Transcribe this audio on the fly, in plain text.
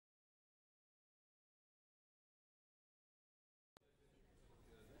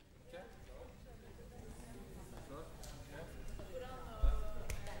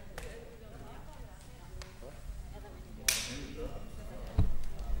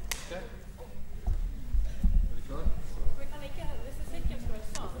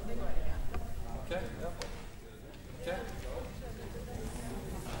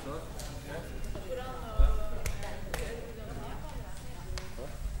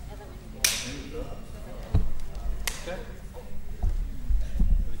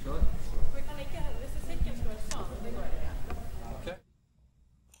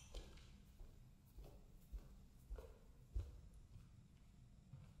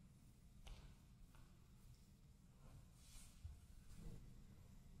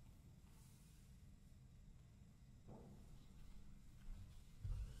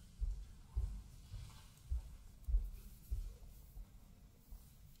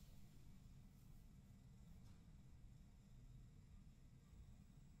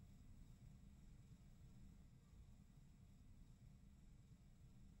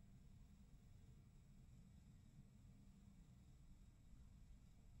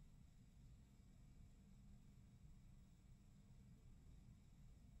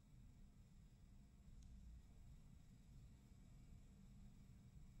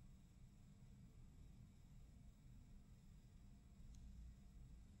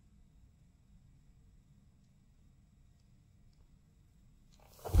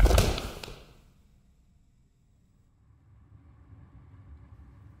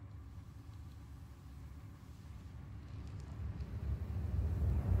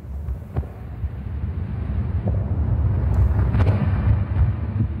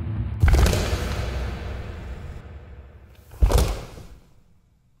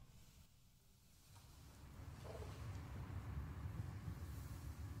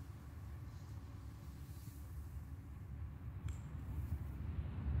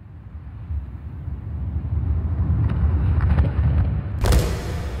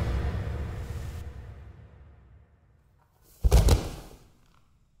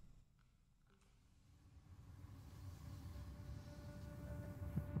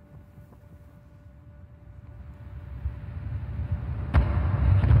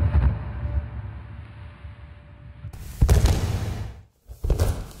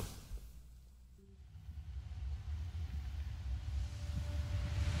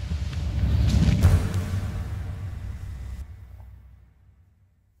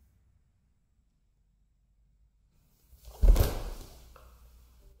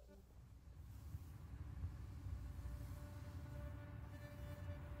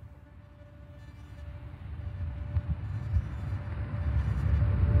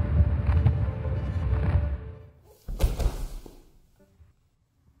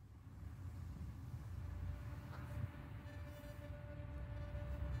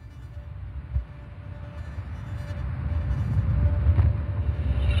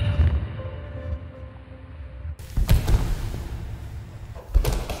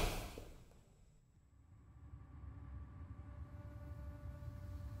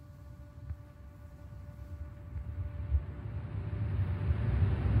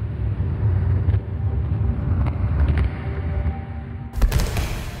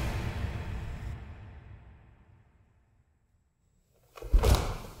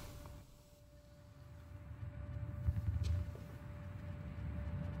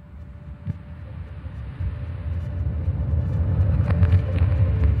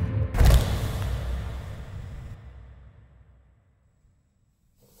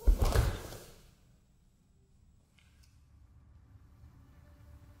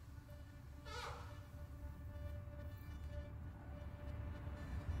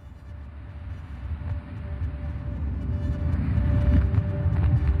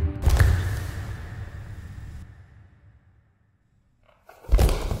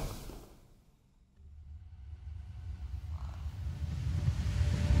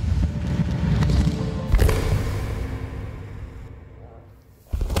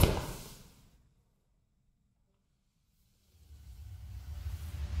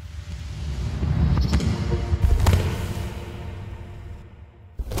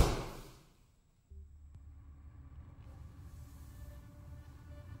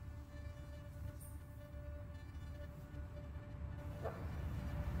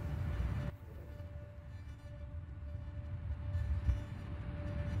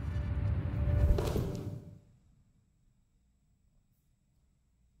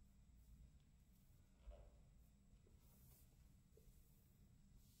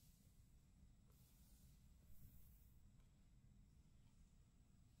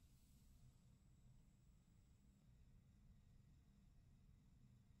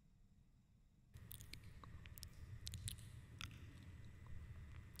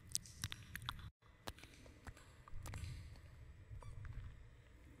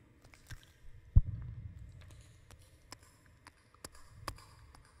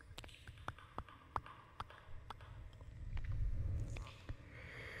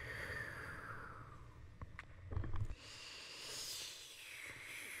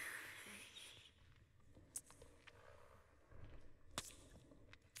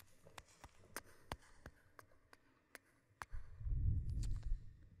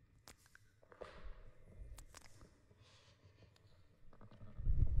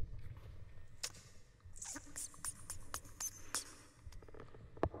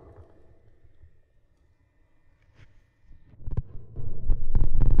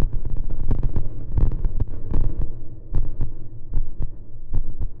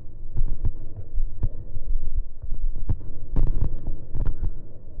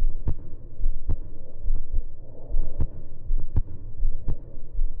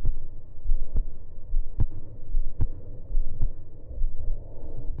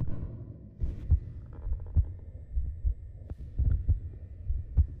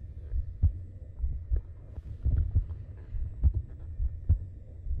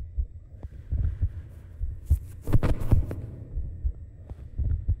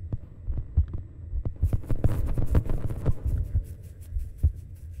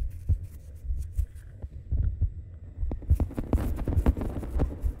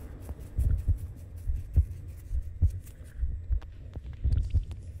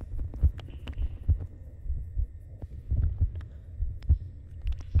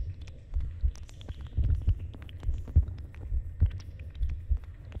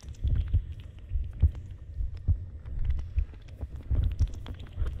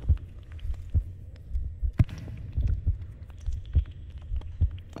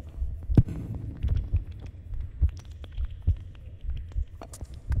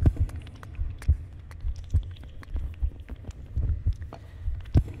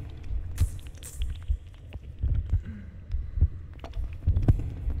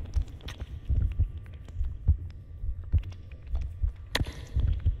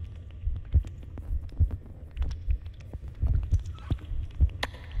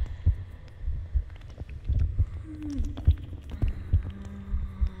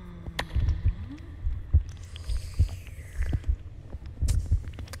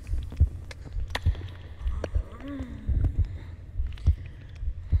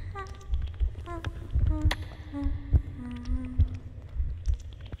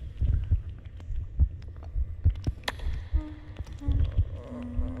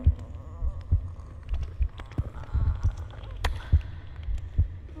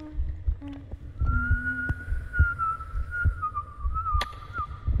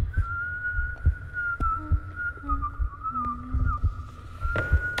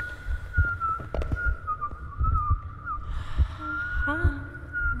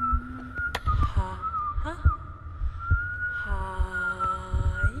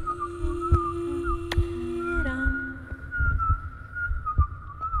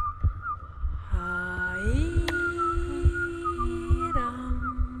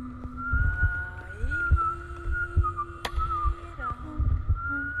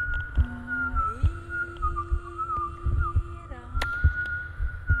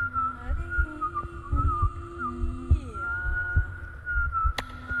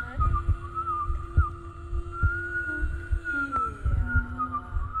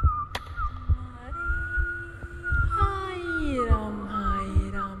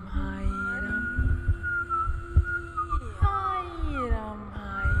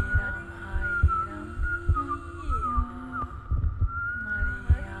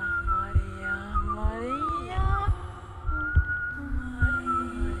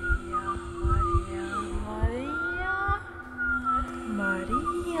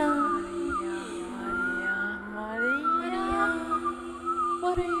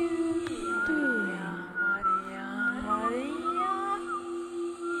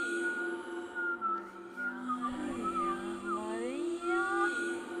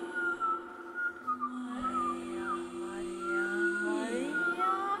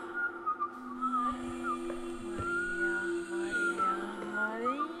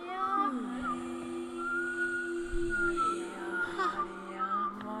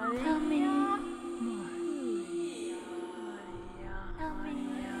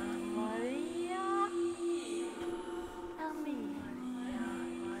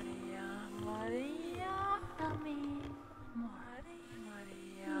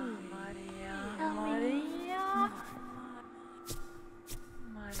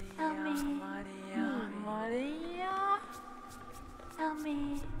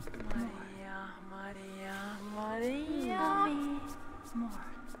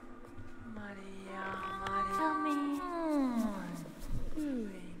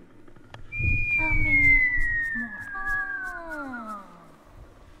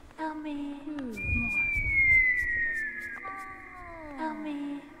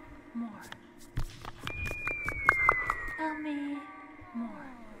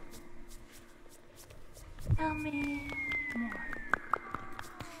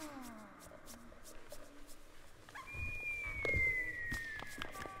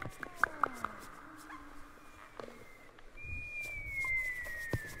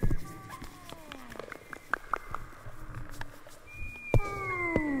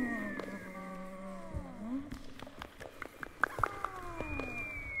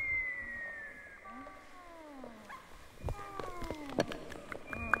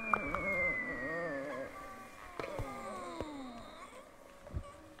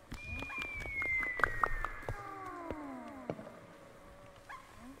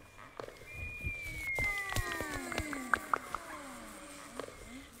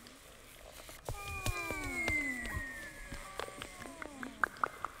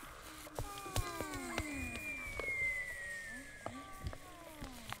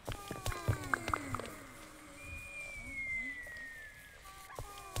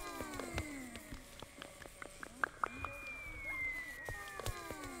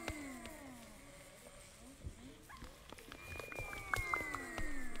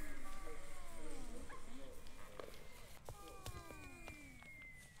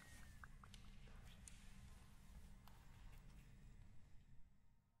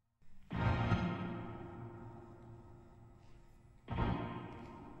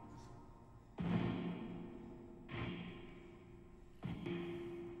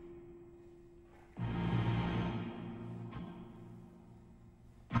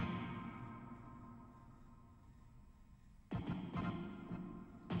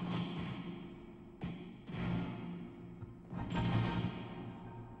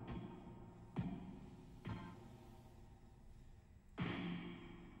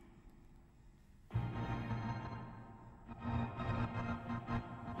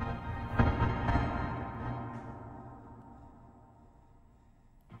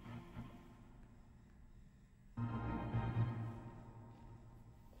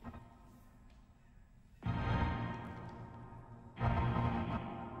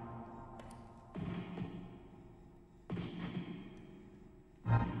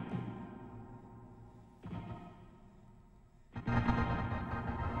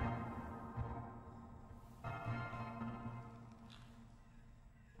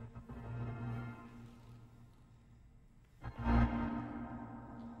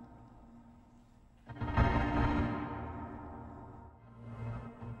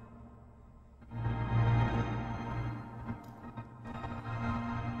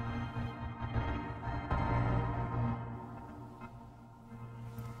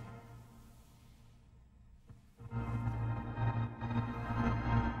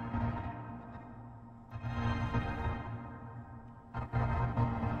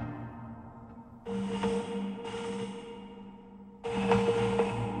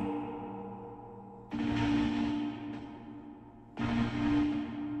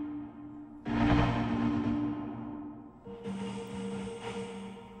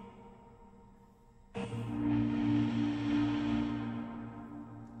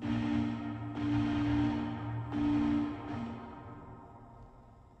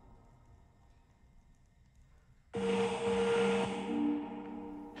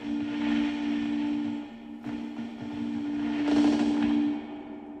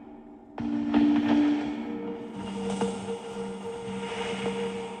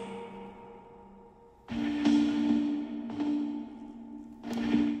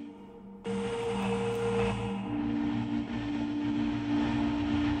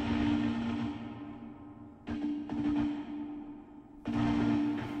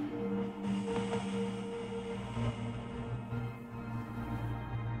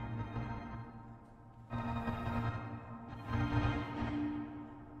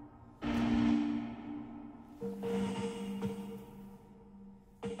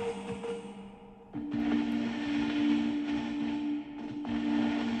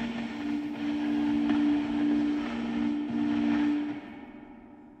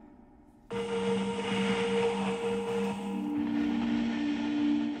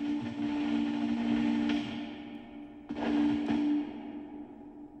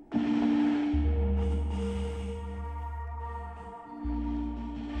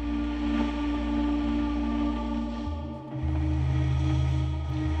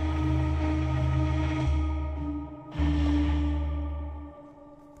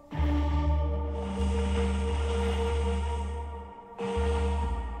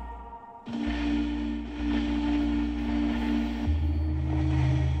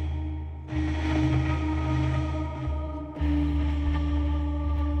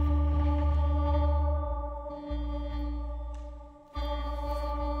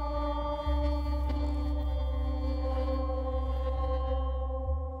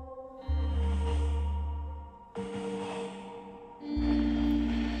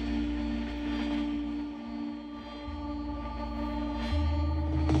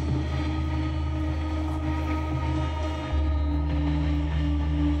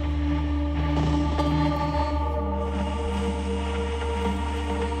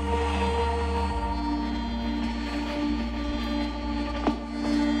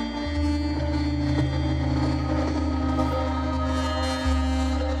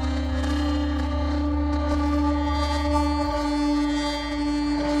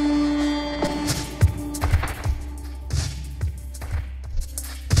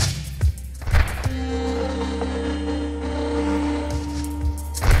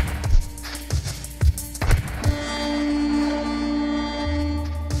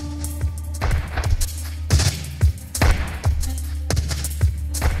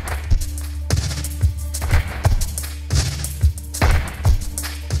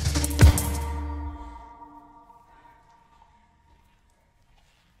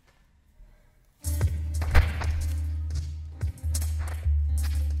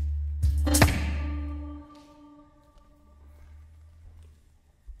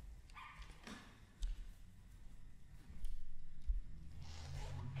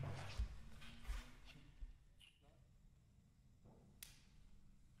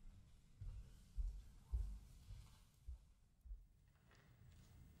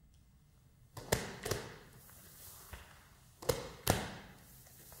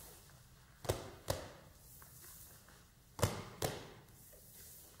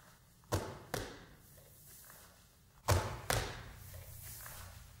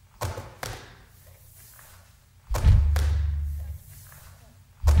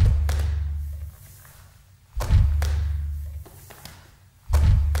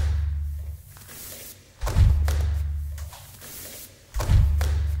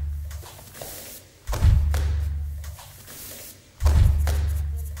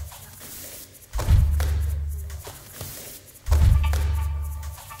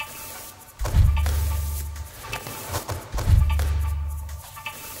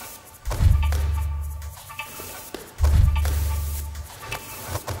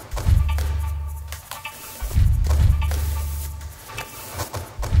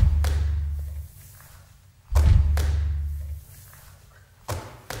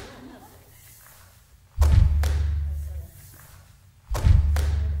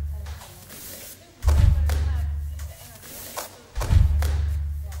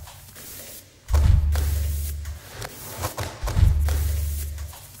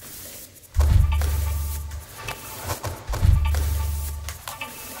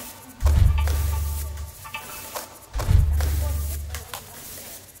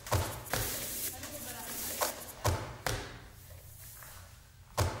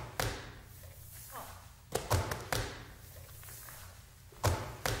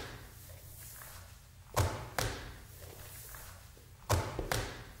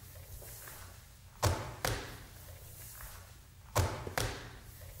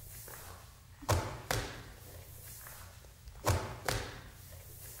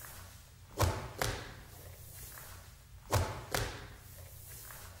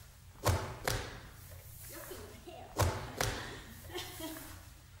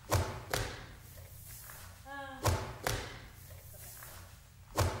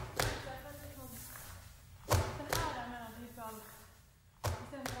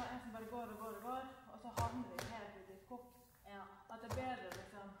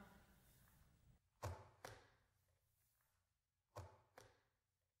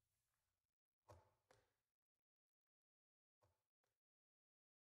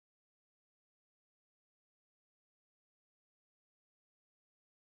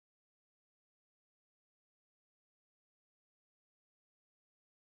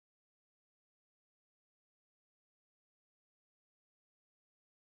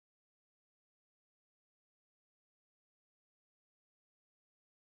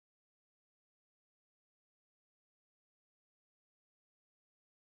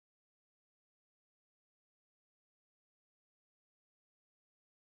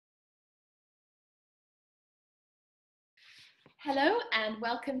Hello and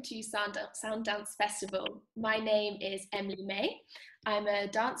welcome to Soundance Festival. My name is Emily May. I'm a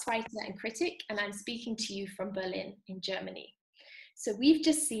dance writer and critic, and I'm speaking to you from Berlin in Germany. So we've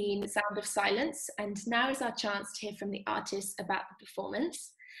just seen Sound of Silence, and now is our chance to hear from the artists about the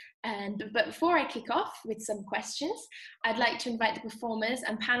performance. But before I kick off with some questions, I'd like to invite the performers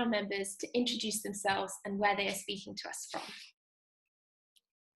and panel members to introduce themselves and where they are speaking to us from.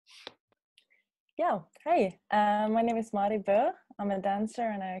 Yeah, hey, my name is Mari Bø. I'm a dancer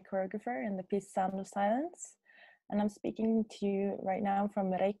and a choreographer in the piece Sound of Silence. And I'm speaking to you right now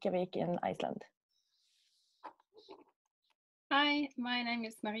from Reykjavik in Iceland. Hi, my name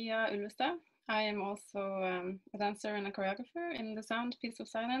is Maria Ulvestad. I am also a dancer and a choreographer in the piece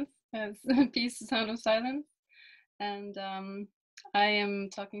Sound of Silence. And I am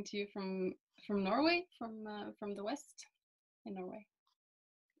talking to you from Norway, from the west in Norway.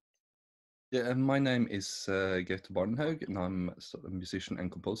 Yeah, and my name is Gaute Barlindhaug, and I'm a musician and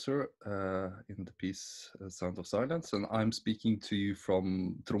composer in the piece Sound of Silence, and I'm speaking to you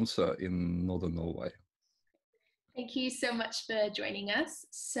from Tromsø in northern Norway. Thank you so much for joining us.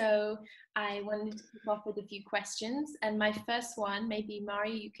 So I wanted to kick off with a few questions, and my first one, maybe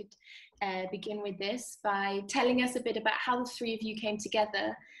Mari, you could begin with this by telling us a bit about how the three of you came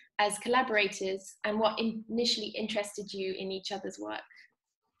together as collaborators and what initially interested you in each other's work.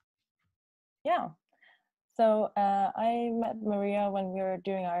 Yeah, so I met Maria when we were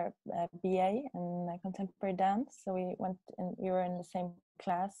doing our BA in contemporary dance. So we were in the same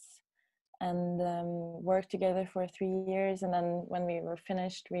class and worked together for 3 years. And then when we were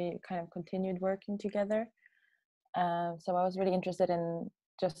finished, we kind of continued working together. So I was really interested in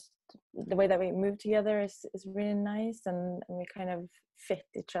just the way that we move together is really nice, and we kind of fit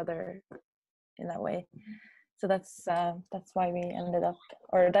each other in that way. So that's why that's why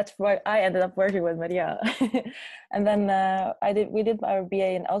I ended up working with Maria. And then we did our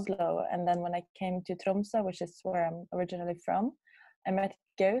BA in Oslo, and then when I came to Tromsø, which is where I'm originally from, I met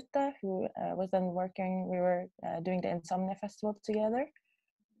Gaute, who was then working. We were doing the Insomnia Festival together,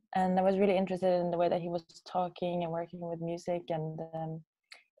 and I was really interested in the way that he was talking and working with music. And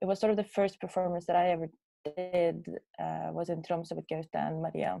it was sort of the first performance that I ever did was in Tromsø with Gaute and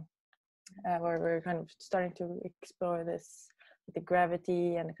Maria. Where we're kind of starting to explore this, the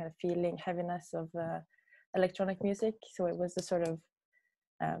gravity and the kind of feeling heaviness of electronic music. So it was the sort of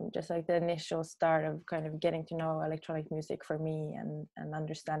just like the initial start of kind of getting to know electronic music for me and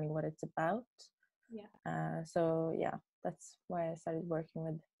understanding what it's about. Yeah. So yeah, that's why I started working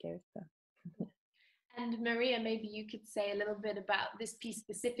with Gaute. And Maria, maybe you could say a little bit about this piece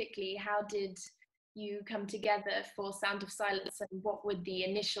specifically. How did you come together for Sound of Silence, and what were the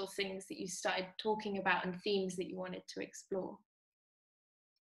initial things that you started talking about and themes that you wanted to explore?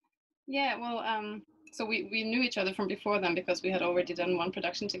 Yeah, well, so we knew each other from before then because we had already done one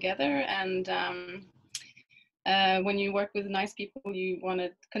production together, and when you work with nice people, you want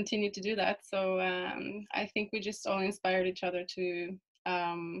to continue to do that. So I think we just all inspired each other to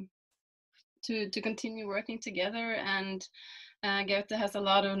continue working together. And Gaute has a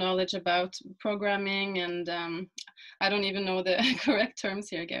lot of knowledge about programming, and I don't even know the correct terms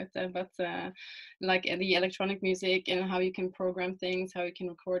here, Gaute, but like the electronic music and how you can program things, how you can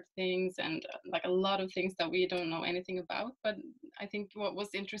record things, and like a lot of things that we don't know anything about. But I think what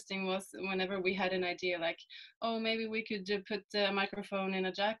was interesting was whenever we had an idea, like, oh, maybe we could put a microphone in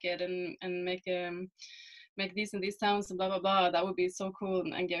a jacket and make these and these sounds and blah blah blah, that would be so cool.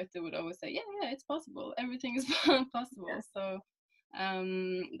 And Gaute would always say, yeah, it's possible, everything is possible. Yeah. So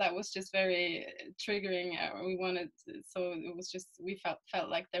that was just very triggering. So it was just, we felt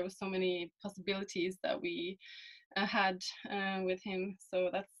like there was so many possibilities that we had with him. So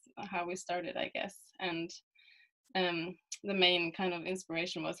that's how we started, I guess. And the main kind of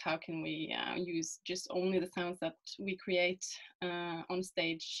inspiration was how can we use just only the sounds that we create on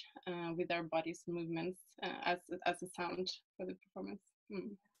stage with our body's movements as a sound for the performance.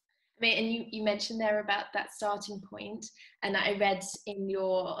 I mean, and you mentioned there about that starting point, and I read in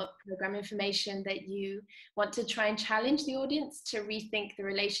your program information that you want to try and challenge the audience to rethink the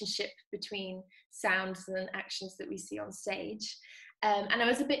relationship between sounds and actions that we see on stage. And I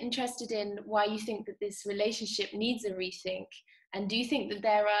was a bit interested in why you think that this relationship needs a rethink. And do you think that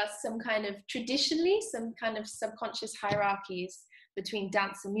there are some kind of subconscious hierarchies between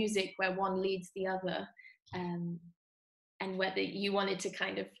dance and music where one leads the other? And whether you wanted to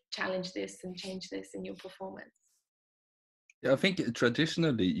kind of challenge this and change this in your performance? Yeah, I think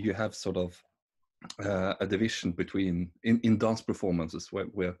traditionally you have sort of a division between, in dance performances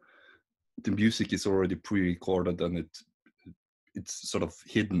where the music is already pre-recorded and it's sort of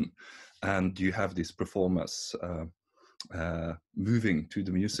hidden, and you have this performance moving to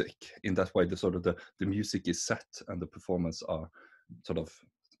the music. In that way, the music is set and the performance are sort of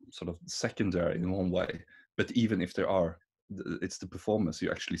secondary in one way. But even if there are, it's the performance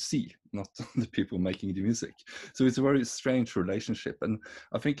you actually see, not the people making the music. So it's a very strange relationship, and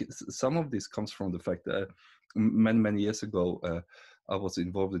I think some of this comes from the fact that many years ago I was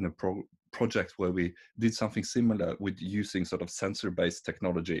involved in a project where we did something similar with using sort of sensor-based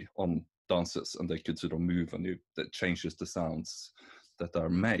technology on dancers, and they could sort of move, and that changes the sounds that are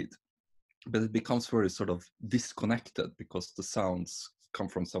made. But it becomes very sort of disconnected because the sounds come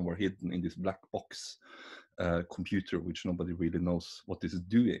from somewhere hidden in this black box computer, which nobody really knows what is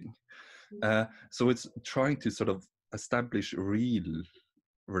doing. So it's trying to sort of establish a real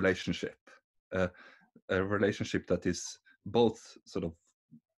relationship, a relationship that is both sort of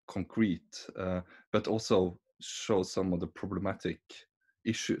concrete, but also shows some of the problematic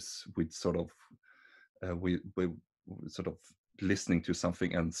issues with sort of with sort of listening to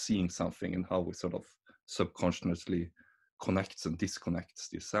something and seeing something, and how we sort of subconsciously connects and disconnects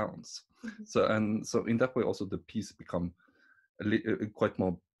these sounds. So in that way also the piece become quite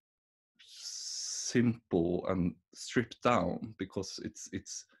more simple and stripped down, because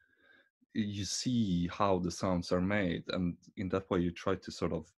it's you see how the sounds are made, and in that way you try to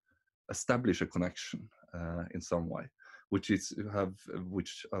sort of establish a connection in some way, which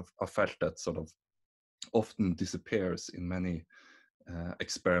I've felt that sort of often disappears in many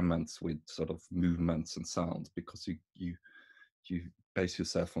experiments with sort of movements and sounds, because you base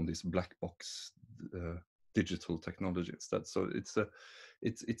yourself on this black box digital technology instead. So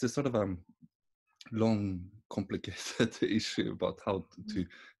it's a sort of a long, complicated issue about how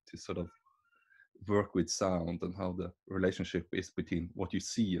to sort of work with sound, and how the relationship is between what you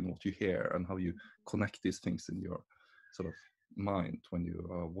see and what you hear, and how you connect these things in your sort of mind when you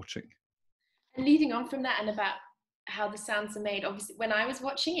are watching. And leading on from that, and about how the sounds are made, obviously when I was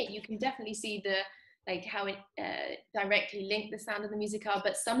watching it, you can definitely see how it directly linked the sound of the music are,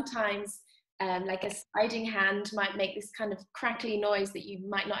 but sometimes like a sliding hand might make this kind of crackly noise that you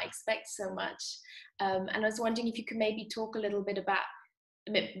might not expect so much. And I was wondering if you could maybe talk a little bit about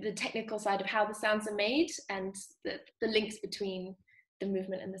the technical side of how the sounds are made, and the links between the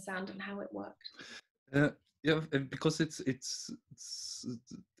movement and the sound, and how it worked. Yeah, because it's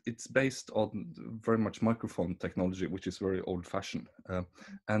based on very much microphone technology, which is very old-fashioned,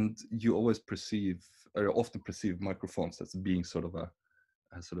 and you always often perceive microphones as being sort of a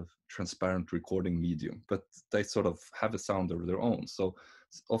sort of transparent recording medium, but they sort of have a sound of their own. So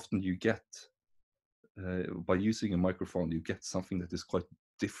often you get by using a microphone, you get something that is quite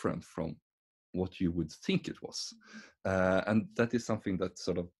different from what you would think it was. And that is something that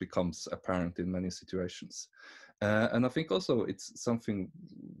sort of becomes apparent in many situations. And I think also it's something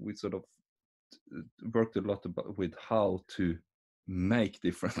we sort of worked a lot about, with how to make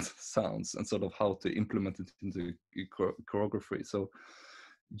different sounds and sort of how to implement it into choreography. So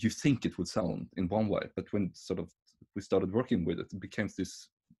you think it would sound in one way, but when sort of we started working with it, it became this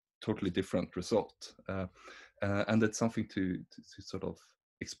totally different result. And that's something to sort of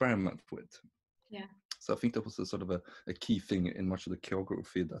experiment with. Yeah. So I think that was a sort of a key thing in much of the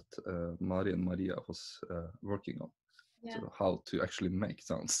choreography that Mari and Maria was working on. Yeah. Sort of how to actually make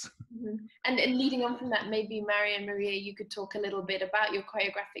sounds. Mm-hmm. And leading on from that, maybe Maria and Maria, you could talk a little bit about your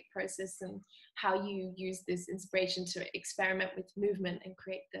choreographic process and how you use this inspiration to experiment with movement and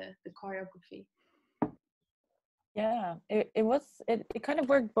create the choreography. Yeah, it kind of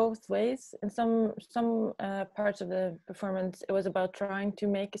worked both ways. In some parts of the performance, it was about trying to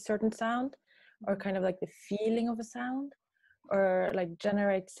make a certain sound, or kind of like the feeling of a sound, or like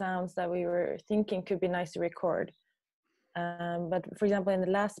generate sounds that we were thinking could be nice to record. But for example, in the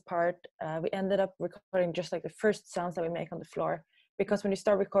last part, we ended up recording just like the first sounds that we make on the floor, because when you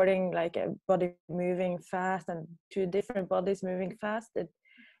start recording like a body moving fast and two different bodies moving fast, it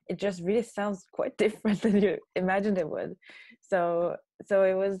just really sounds quite different than you imagined it would. So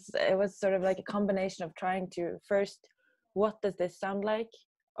it was sort of like a combination of trying to first, what does this sound like,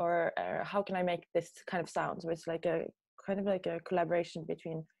 or how can I make this kind of sound? So it's like a kind of like a collaboration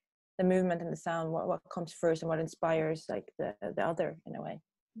between the movement and the sound. What comes first and what inspires like the other in a way.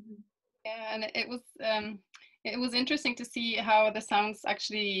 Yeah, and it was interesting to see how the sounds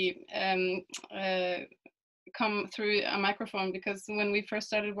actually come through a microphone, because when we first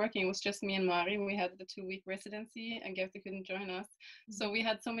started working, it was just me and Mari. We had the 2-week residency and Gaute couldn't join us. So we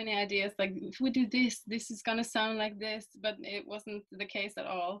had so many ideas, like if we do this is gonna sound like this, but it wasn't the case at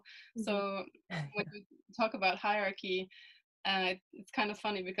all. So when we talk about hierarchy, it's kind of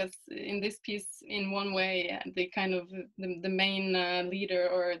funny, because in this piece, in one way, the kind of the main leader,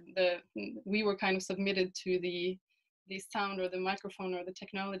 or we were kind of submitted to the the sound or the microphone or the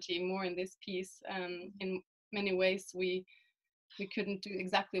technology more in this piece. In many ways, we couldn't do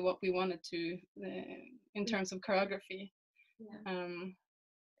exactly what we wanted to in terms of choreography. Yeah.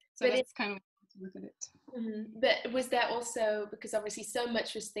 So But that's kind of to look at it. But was there also, because obviously so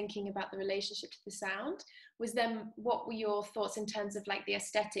much was thinking about the relationship to the sound, what were your thoughts in terms of like the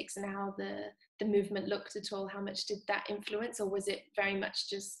aesthetics and how the movement looked at all? How much did that influence, or was it very much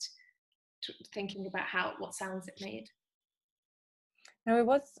just thinking about what sounds it made? No, it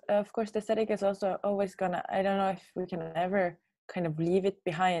was, of course, the aesthetic is also always gonna, I don't know if we can ever kind of leave it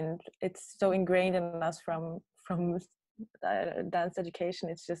behind. It's so ingrained in us from dance education.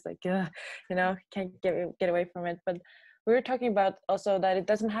 It's just like, you know, can't get away from it. But we were talking about also that it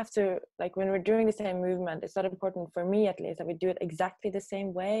doesn't have to, like when we're doing the same movement, it's not important, for me at least, that we do it exactly the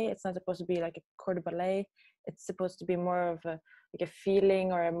same way. It's not supposed to be like a corps de ballet. It's supposed to be more of a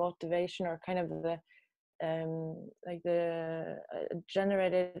feeling or a motivation, or kind of the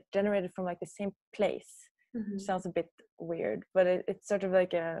generated from like the same place. Sounds a bit weird, but it's sort of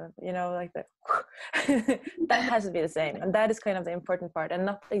like a, you know, like the that has to be the same, and that is kind of the important part, and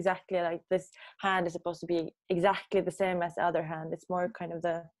not exactly like this hand is supposed to be exactly the same as the other hand. It's more kind of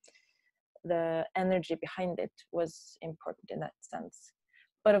the energy behind it was important in that sense.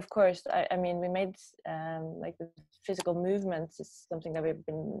 But of course, I mean, we made like the physical movements is something that we've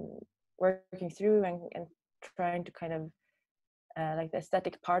been working through and trying to kind of like the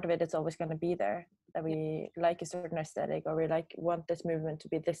aesthetic part of it is always going to be there, that we like a certain aesthetic, or we want this movement to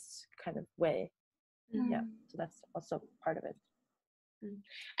be this kind of way. Yeah, so that's also part of it.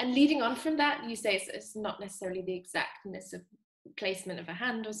 And leading on from that, you say it's not necessarily the exactness of placement of a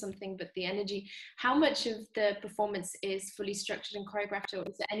hand or something, but the energy. How much of the performance is fully structured and choreographed, or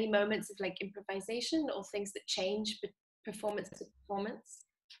is there any moments of like improvisation or things that change performance to performance?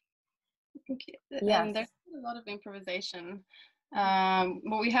 I think there's a lot of improvisation.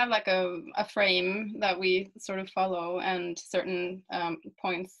 But we have like a frame that we sort of follow, and certain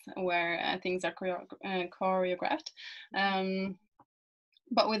points where things are choreographed.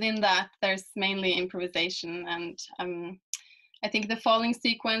 But within that, there's mainly improvisation, and I think the falling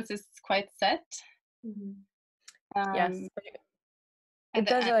sequence is quite set. Yes, it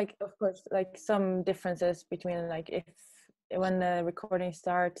does, like, of course, like some differences between like when the recording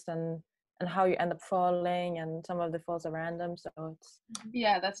starts and how you end up falling, and some of the falls are random, so it's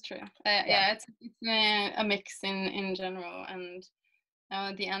that's true. It's a mix in general, and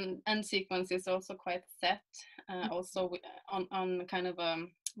the end sequence is also quite set, also on kind of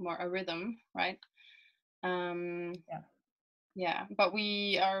more a rhythm, right? But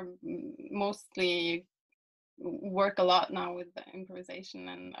we are mostly work a lot now with the improvisation,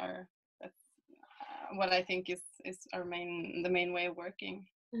 and that's what I think is the main way of working.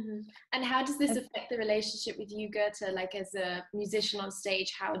 And how does this affect the relationship with you, Gaute? Like, as a musician on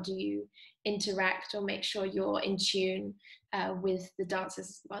stage, how do you interact or make sure you're in tune with the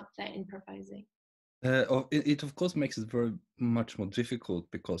dancers while they're improvising? It of course makes it very much more difficult,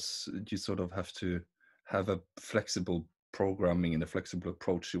 because you sort of have to have a flexible programming and a flexible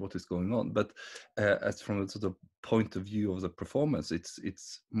approach to what is going on. But as from the sort of point of view of the performance,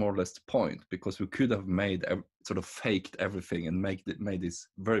 it's more or less the point, because we could have sort of faked everything and made this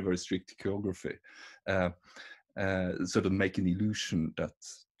very, very strict choreography, sort of make an illusion that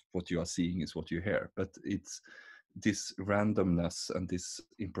what you are seeing is what you hear. But it's this randomness and this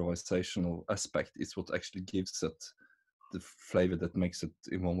improvisational aspect is what actually gives it the flavor that makes it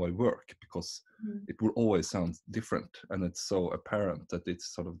in one way work, because it will always sound different, and it's so apparent that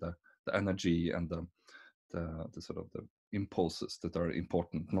it's sort of the energy and the sort of the impulses that are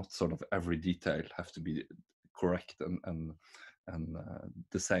important, not sort of every detail have to be correct and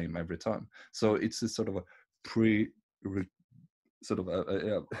the same every time. So it's a sort of a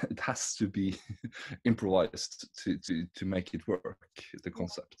it has to be improvised to make it work, the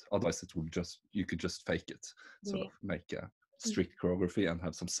concept. Otherwise you could just fake it, sort of make a strict choreography and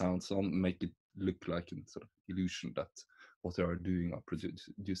have some sounds on, make it look like a sort of illusion that what they are doing are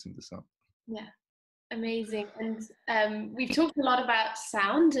producing the sound. Yeah, amazing. And we've talked a lot about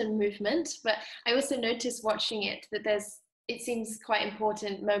sound and movement, but I also noticed watching it that it seems quite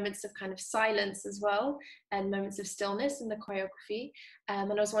important moments of kind of silence as well, and moments of stillness in the choreography.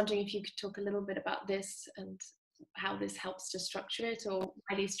 And I was wondering if you could talk a little bit about this and how this helps to structure it, or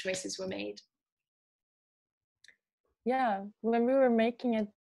why these choices were made. Yeah, when we were making it,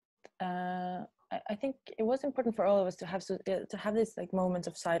 I think it was important for all of us to have this like moments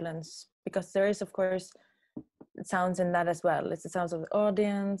of silence, because there is, of course, sounds in that as well. It's the sounds of the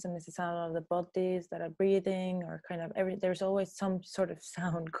audience, and it's the sound of the bodies that are breathing, or kind of there's always some sort of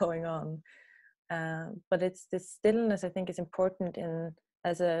sound going on. but it's this stillness I think is important in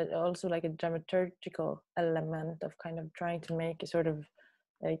as a also like a dramaturgical element of kind of trying to make a sort of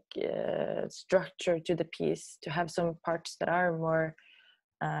like structure to the piece, to have some parts that are more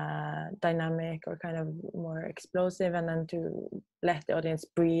dynamic or kind of more explosive, and then to let the audience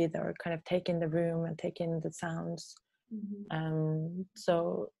breathe or kind of take in the room and take in the sounds.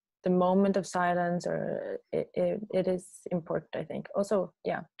 So the moment of silence, or it is important, I think. Also,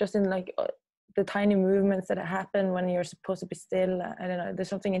 yeah, just in like the tiny movements that happen when you're supposed to be still. I don't know, there's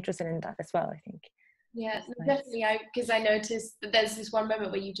something interesting in that as well, I think. Yeah, nice. Definitely. Because I noticed that there's this one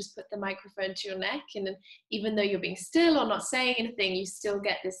moment where you just put the microphone to your neck, and then even though you're being still or not saying anything, you still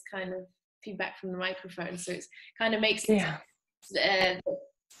get this kind of feedback from the microphone. So it's kind of makes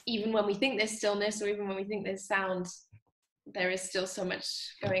even when we think there's stillness, or even when we think there's sound, there is still so much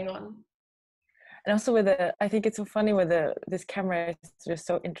going on. And also I think it's so funny with this camera, it's just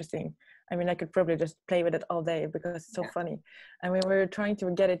so interesting. I mean, I could probably just play with it all day because it's so funny. And we were trying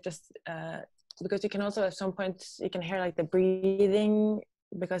to get it just because you can also at some point you can hear like the breathing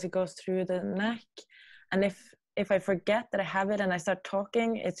because it goes through the neck. And if I forget that I have it and I start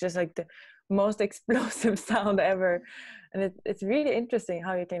talking, it's just like the most explosive sound ever. And it's really interesting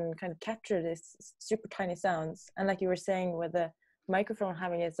how you can kind of capture these super tiny sounds. And like you were saying, with the microphone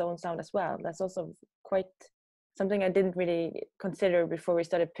having its own sound as well, that's also quite something I didn't really consider before we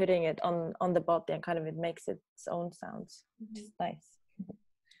started putting it on the body, and kind of it makes its own sounds. It's nice.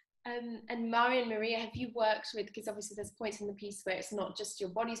 And Mari and Maria, have you worked with, because obviously there's points in the piece where it's not just your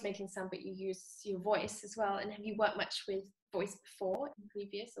body's making sound, but you use your voice as well. And have you worked much with voice before in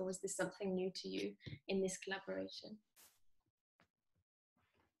previous, or was this something new to you in this collaboration?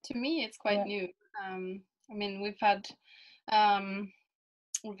 To me, it's quite new. I mean, we've touched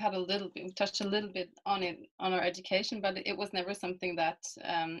a little bit on it on our education, but it was never something that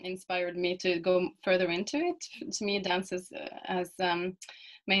inspired me to go further into it. To me, dance has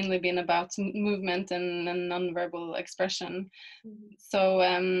mainly been about movement and nonverbal expression. So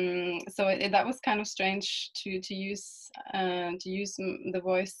that was kind of strange to use the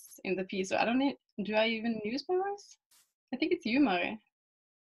voice in the piece. So I don't know, do I even use my voice? I think it's you, Mari.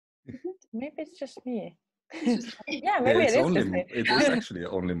 Maybe it's just me. Yeah, maybe it is only, just me. it is actually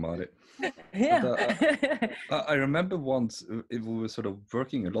only Mari. Yeah. I remember once we were sort of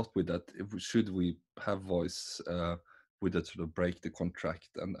working a lot with that. Should we have voice with that sort of break the contract?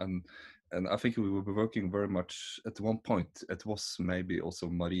 And I think we were working very much at one point. It was maybe also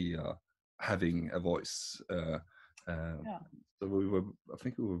Maria having a voice. So I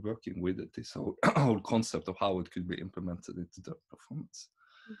think we were working with it, this whole concept of how it could be implemented into the performance.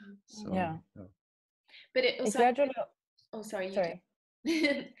 So, yeah. But it also gradually. Oh, sorry.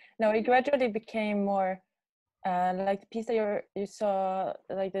 No, it gradually became more like the piece that you saw,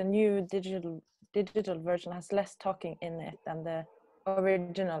 like the new digital version has less talking in it than the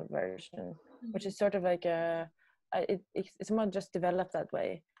original version, which is sort of like it's more just developed that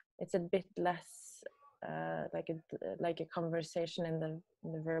way. It's a bit less like a conversation in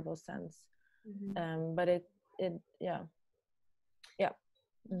the verbal sense, but it yeah.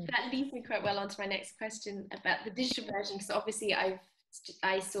 That leads me quite well onto my next question about the digital version, because obviously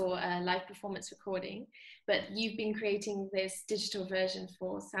I saw a live performance recording, but you've been creating this digital version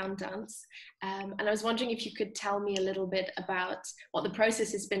for Soundance, and I was wondering if you could tell me a little bit about what the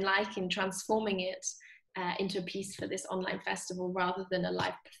process has been like in transforming it into a piece for this online festival rather than a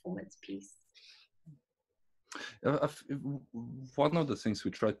live performance piece. One of the things we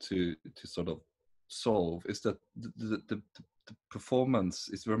try to sort of solve is that the performance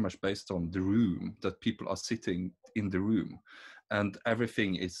is very much based on the room, that people are sitting in the room, and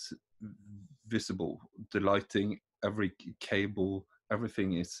everything is visible. The lighting, every cable,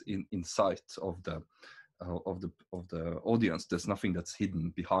 everything is in sight of the audience. There's nothing that's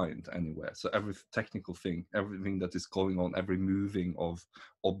hidden behind anywhere. So every technical thing, everything that is going on, every moving of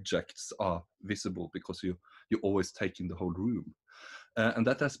objects are visible, because you're always taking the whole room. And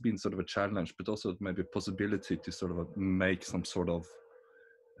that has been sort of a challenge, but also maybe a possibility to sort of make some sort of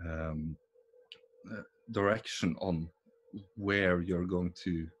direction on where you're going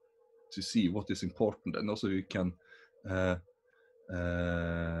to see what is important. And also you can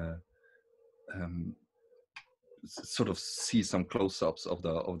sort of see some close-ups of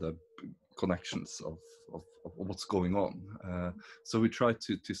the connections of what's going on. So we try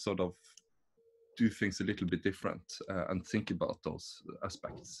to sort of do things a little bit different and think about those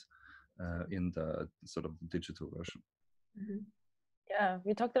aspects in the sort of digital version. Yeah,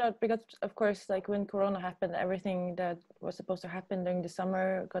 we talked about, because of course, like when Corona happened, everything that was supposed to happen during the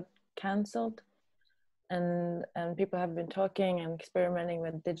summer got cancelled, and people have been talking and experimenting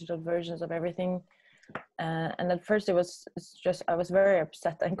with digital versions of everything. And at first I was very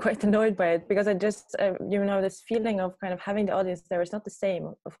upset and quite annoyed by it, because I just, this feeling of kind of having the audience there is not the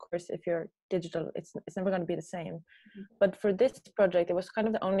same. Of course, if you're digital, it's never going to be the same. Mm-hmm. But for this project, it was kind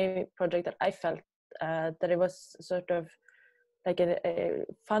of the only project that I felt that it was sort of like a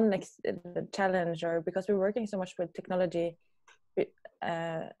fun challenge, or because we're working so much with technology,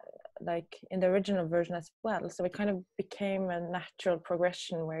 like in the original version as well. So it kind of became a natural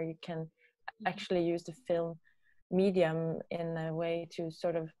progression where you can actually use the film medium in a way to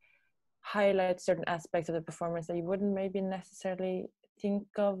sort of highlight certain aspects of the performance that you wouldn't maybe necessarily think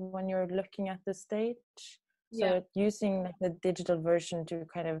of when you're looking at the stage. So using like the digital version to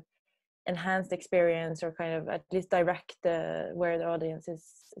kind of enhance the experience, or kind of at least direct where the audience is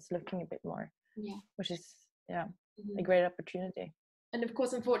looking a bit more, which is a great opportunity. And of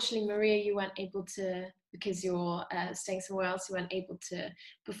course, unfortunately, Maria, you weren't able to, because you're staying somewhere else, you weren't able to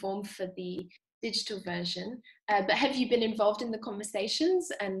perform for the digital version. But have you been involved in the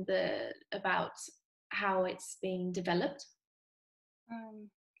conversations and about how it's being developed?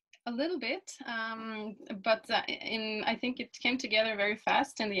 A little bit, but I think it came together very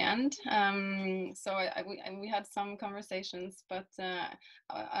fast in the end. So we had some conversations, but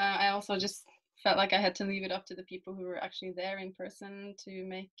I also just felt like I had to leave it up to the people who were actually there in person to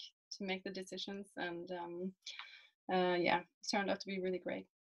make the decisions, and it turned out to be really great.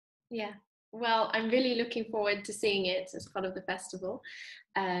 Yeah, well, I'm really looking forward to seeing it as part of the festival,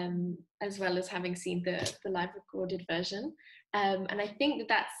 as well as having seen the live recorded version. And I think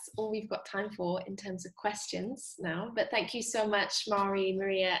that's all we've got time for in terms of questions now. But thank you so much, Mari,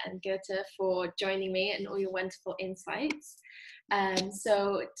 Maria, and Gaute, for joining me and all your wonderful insights.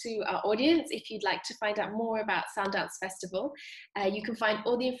 So to our audience, if you'd like to find out more about Soundance Festival, you can find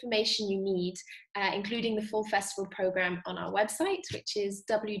all the information you need, including the full festival program, on our website, which is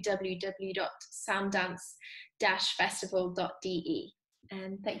www.soundance-festival.de.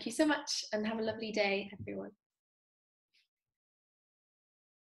 And thank you so much, and have a lovely day, everyone.